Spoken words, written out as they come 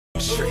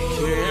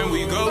Can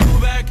we go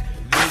back?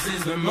 This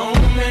is the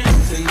moment.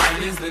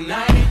 Tonight is the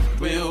night.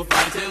 We'll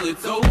fight till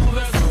it's over.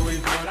 So we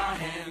put our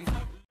hands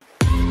up.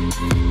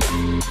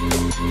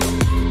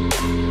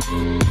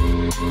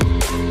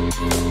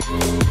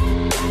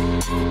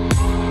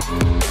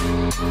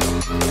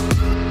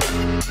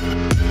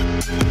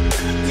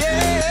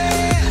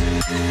 Yeah,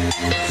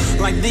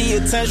 like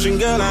the attention,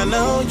 girl, I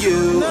know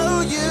you.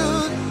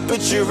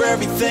 But you're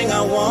everything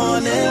I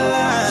want in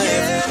life.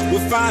 Yeah.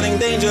 We're fighting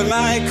danger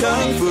like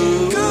kung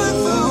fu.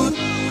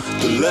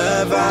 The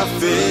love I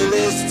feel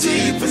is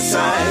deep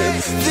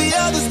inside. The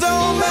others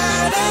don't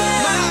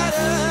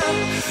matter.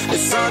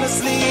 It's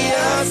honestly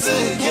us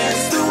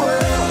against the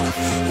world.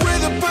 We're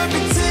the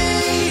perfect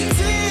team.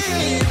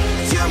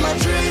 You're my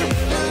dream,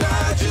 and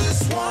I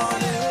just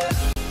want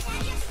it.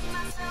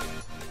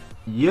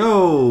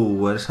 Yo,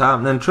 what's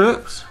happening,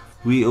 troops?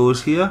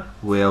 Weetos here,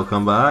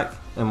 welcome back.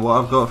 And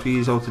what I've got for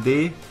you all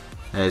today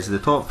is the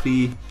top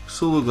 3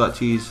 solo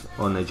glitches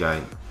on the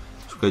Giant.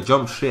 So we're going to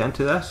jump straight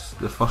into this.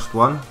 The first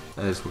one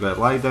is we're going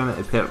to lie down at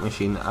the perk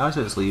machine as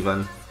it's leaving,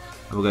 and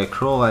we're going to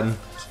crawl in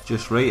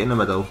just right in the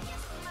middle.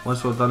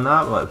 Once we've done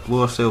that, we're going to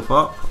blow ourselves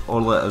up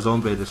or let a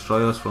zombie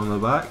destroy us from the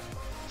back.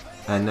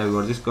 And now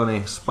we're just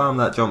going to spam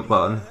that jump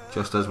button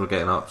just as we're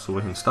getting up. So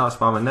we can start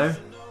spamming now,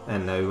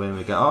 and now when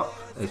we get up,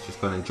 it's just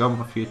going to jump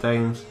a few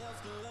times,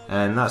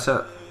 and that's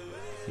it.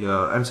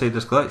 You're inside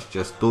this glitch,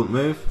 just don't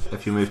move.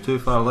 If you move too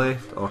far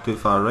left or too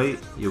far right,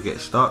 you'll get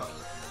stuck.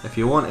 If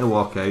you want to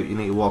walk out, you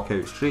need to walk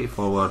out straight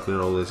forward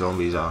where all the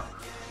zombies are.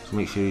 So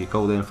make sure you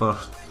call them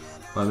first.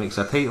 But it makes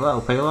a tight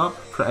little pile up,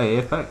 pretty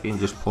epic. You can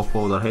just pop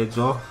all their heads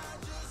off.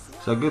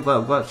 It's a good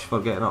little glitch for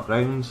getting up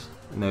rounds.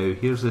 Now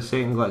here's the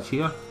second glitch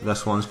here.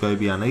 This one's going to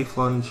be a knife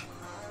lunge.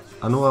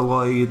 I know a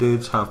lot of you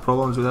dudes have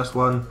problems with this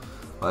one,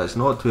 but it's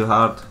not too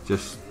hard.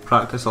 Just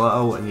practice a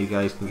little and you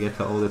guys can get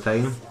it all the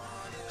time.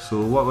 So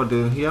what we're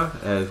doing here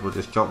is we're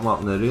just jumping up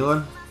on the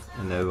railing,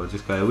 and now we're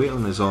just going to wait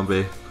on the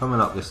zombie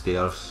coming up the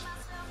stairs.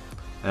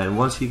 And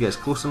once he gets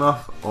close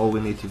enough, all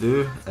we need to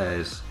do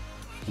is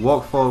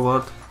walk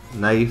forward,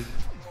 knife,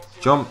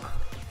 jump.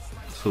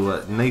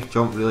 So knife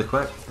jump really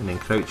quick, and then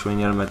crouch when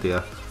you're in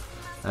midair.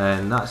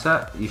 And that's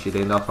it. You should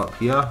end up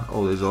here.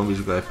 All the zombies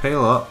are going to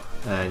pile up,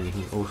 and you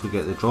can also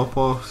get the drop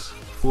offs.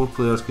 4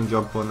 players can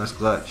jump on this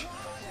glitch,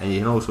 and you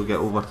can also get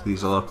over to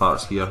these other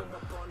parts here.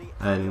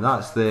 And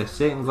that's the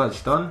second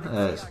glitch done.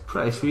 It's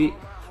pretty sweet.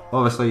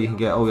 Obviously you can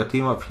get all your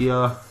team up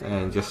here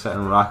and just sit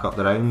and rack up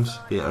the rounds,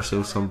 get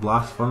ourselves some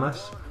blast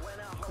furnace.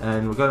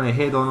 And we're going to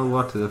head on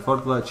over to the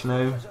third glitch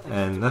now,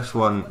 and this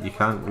one, you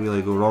can't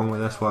really go wrong with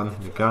this one.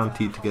 You're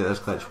guaranteed to get this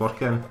glitch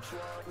working.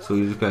 So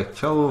you're just going to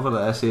chill over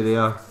at this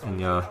area, and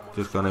you're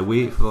just going to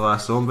wait for the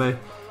last zombie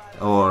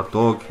or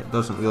dog, it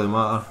doesn't really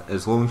matter.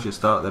 As long as you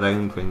start the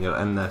round when you're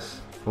in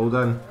this hold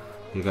in,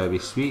 you're going to be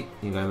sweet.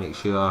 You're going to make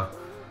sure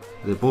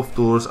both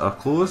doors are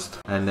closed,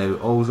 and now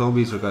all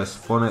zombies are going to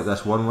spawn out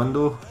this one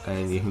window,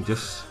 and you can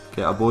just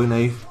get a bowie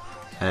knife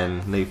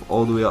and knife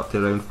all the way up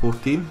to round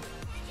 14,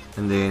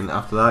 and then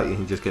after that you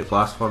can just get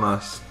blast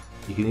furnace.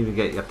 You can even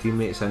get your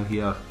teammates in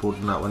here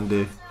boarding that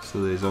window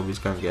so the zombies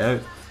can't get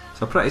out.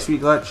 It's a pretty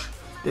sweet glitch.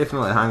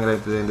 Definitely hang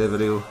around to the end of the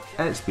video.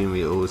 It's been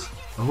Weetos.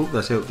 I hope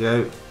this helped you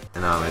out,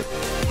 and I'm out.